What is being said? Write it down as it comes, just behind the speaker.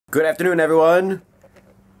Good afternoon, everyone.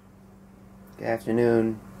 Good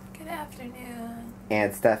afternoon. Good afternoon.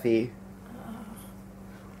 Aunt Steffi.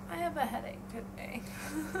 I have a headache today.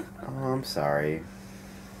 Oh, I'm sorry.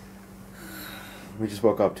 We just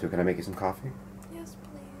woke up too. Can I make you some coffee? Yes,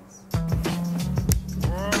 please.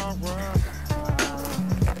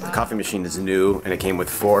 The coffee machine is new and it came with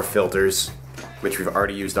 4 filters, which we've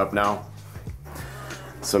already used up now.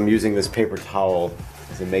 So I'm using this paper towel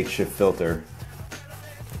as a makeshift filter.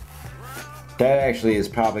 That actually is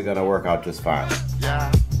probably going to work out just fine.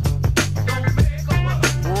 Yeah.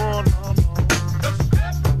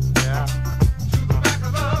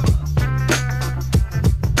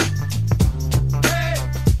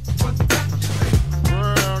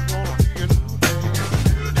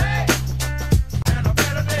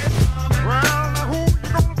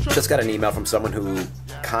 Just got an email from someone who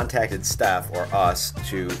contacted staff or us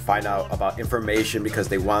to find out about information because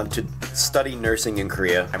they want to study nursing in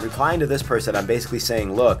Korea. I'm replying to this person. I'm basically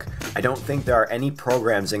saying, look, I don't think there are any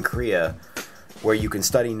programs in Korea where you can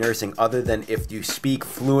study nursing other than if you speak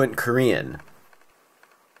fluent Korean.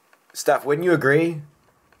 Steph, wouldn't you agree?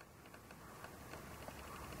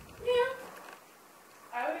 Yeah,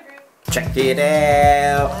 I would agree. Check it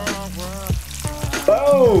out.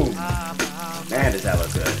 Boom! Man, does that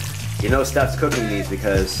look good. You know Steph's cooking these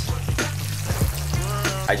because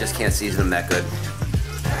I just can't season them that good.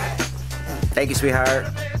 Thank you, sweetheart.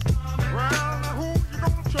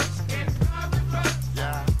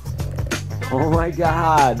 Oh my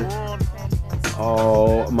god.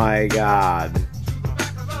 Oh my god. Does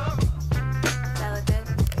that look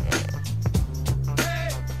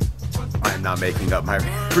good? I'm not making up my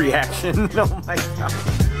reaction. Oh my god.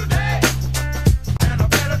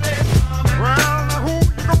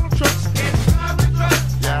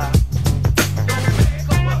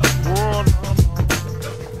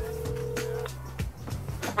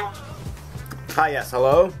 Hi, yes,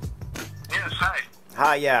 hello? Yes, hi.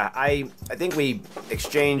 Hi, yeah, I think we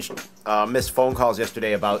exchanged missed phone calls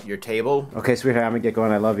yesterday about your table. Okay, sweetheart, I'm gonna get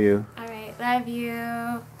going. I love you. Alright, love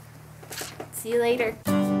you. See you later.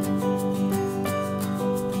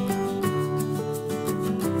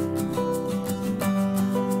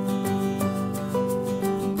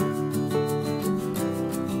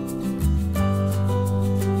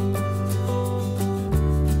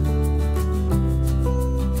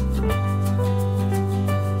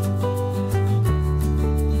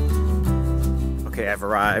 I've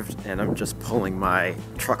arrived and I'm just pulling my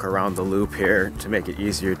truck around the loop here to make it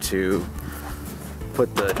easier to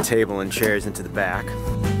put the table and chairs into the back.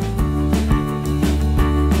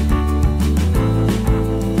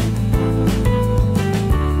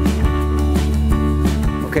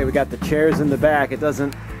 Okay, we got the chairs in the back. It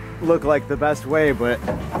doesn't look like the best way, but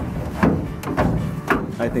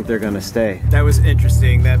I think they're gonna stay. That was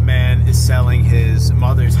interesting. That man is selling his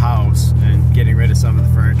mother's house and getting rid of some of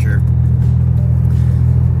the furniture.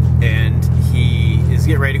 And he is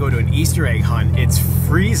getting ready to go to an Easter egg hunt. It's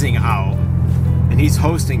freezing out and he's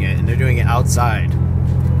hosting it and they're doing it outside.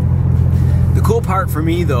 The cool part for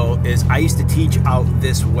me though is I used to teach out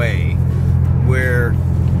this way. We're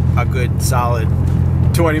a good solid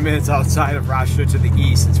 20 minutes outside of Rochester to the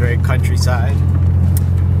east. It's very countryside. I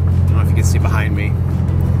don't know if you can see behind me.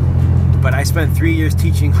 But I spent 3 years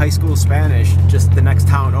teaching high school Spanish just the next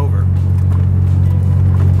town over.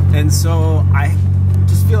 And so I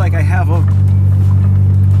just feel like I have a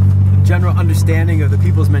general understanding of the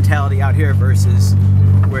people's mentality out here versus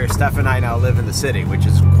where Steph and I now live in the city, which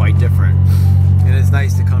is quite different. And it's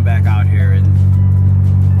nice to come back out here and,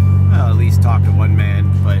 well, at least talk to one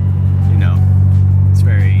man, but, you know, it's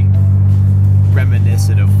very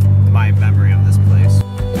reminiscent of my memory of this place.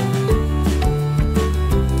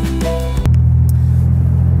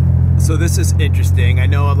 So this is interesting. I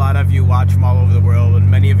know a lot of you watch from all over the world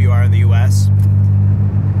and many of you are in the US.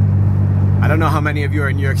 I don't know how many of you are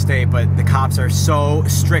in New York State, but the cops are so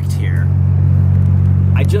strict here.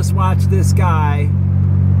 I just watched this guy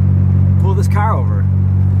pull this car over.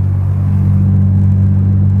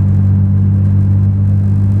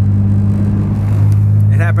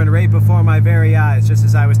 It happened right before my very eyes, just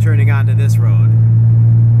as I was turning onto this road.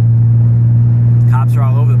 Cops are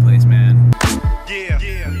all over the place, man. Yeah.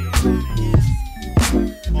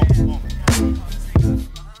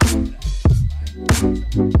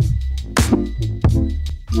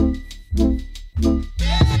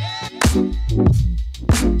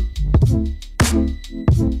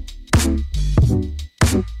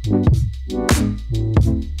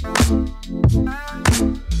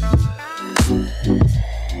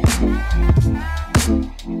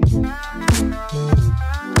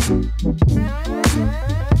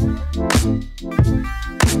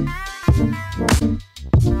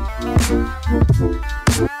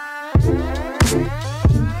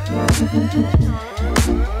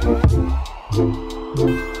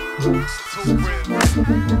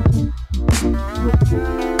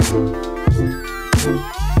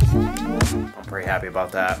 I'm pretty happy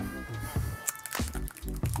about that.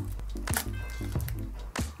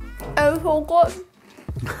 Oh, so good.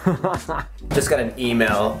 Just got an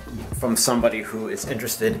email from somebody who is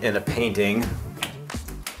interested in a painting.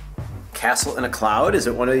 Castle in a Cloud, is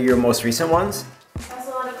it one of your most recent ones?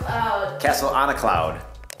 Castle on a Cloud. Castle on a Cloud.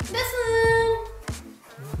 This one.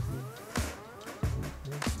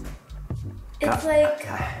 It's like...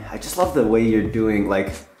 I just love the way you're doing,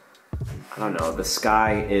 like, I don't know, the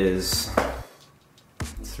sky is,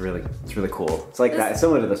 it's really cool. It's like that, it's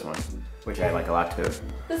similar to this one, which I like a lot too.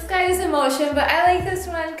 The sky is in motion, but I like this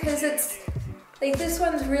one because it's, like, this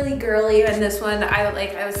one's really girly, and this one,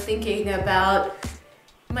 I was thinking about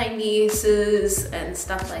my nieces and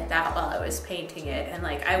stuff like that while I was painting it, and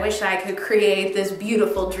like, I wish I could create this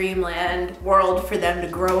beautiful dreamland world for them to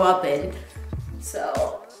grow up in,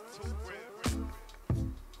 so,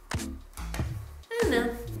 I don't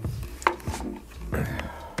know.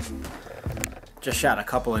 Just shot a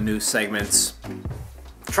couple of new segments,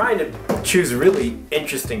 trying to choose really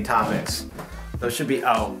interesting topics. Those should be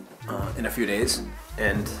out in a few days,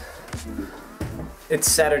 and it's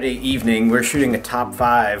Saturday evening. We're shooting a top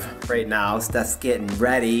 5 right now, so that's getting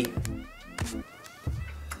ready.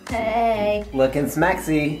 Hey. Looking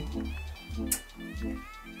smexy.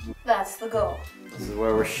 That's the goal. This is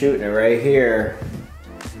where we're shooting it, right here.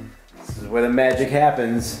 This is where the magic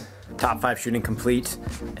happens. Top 5 shooting complete,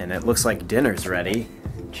 and it looks like dinner's ready.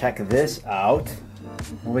 Check this out.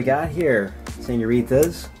 What we got here,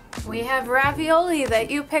 senoritas? We have ravioli that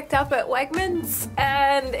you picked up at Wegmans,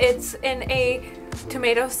 and it's in a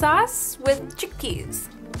tomato sauce with chickpeas.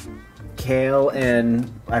 Kale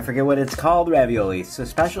and I forget what it's called, ravioli. It's a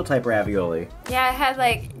special type ravioli. Yeah, it had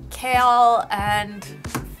like kale and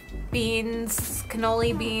beans,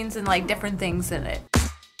 cannoli beans, and like different things in it.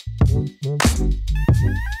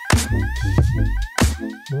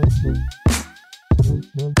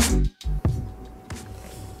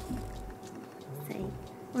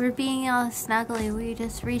 We're being all snuggly. We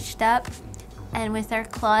just reached up and with our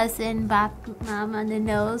claws in, bopped Mom on the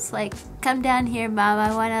nose, like, come down here, Mom,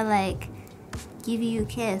 I wanna like give you a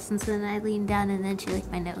kiss. And so then I leaned down and then she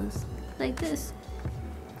licked my nose. Like this.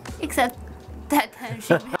 Except that time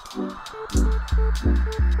she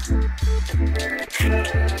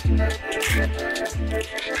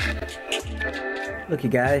Look, you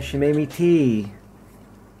guys, she made me tea.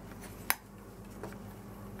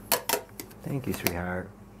 Thank you, sweetheart.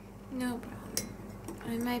 No problem.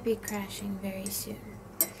 I might be crashing very soon.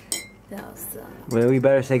 So. Well, we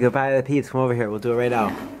better say goodbye to the peeps. Come over here. We'll do it right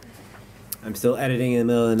now. I'm still editing in the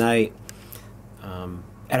middle of the night.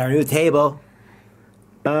 At our new table.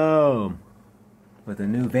 Boom. With a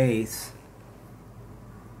new vase.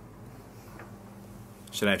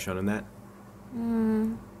 Should I have shown him that?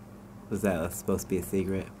 Was that supposed to be a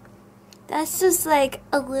secret? That's just like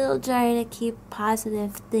a little jar to keep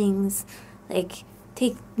positive things. Like,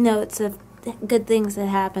 take notes of good things that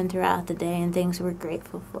happen throughout the day and things we're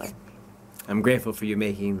grateful for. I'm grateful for you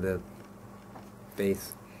making the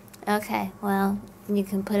vase. Okay, well, you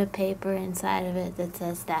can put a paper inside of it that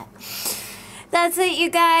says that. That's it, you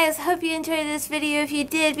guys. Hope you enjoyed this video. If you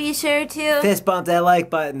did, be sure to fist bump that like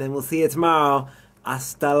button, and we'll see you tomorrow.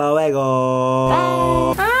 Hasta luego.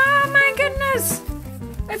 bye. Oh my goodness!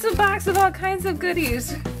 It's a box of all kinds of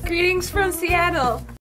goodies. Greetings from Seattle.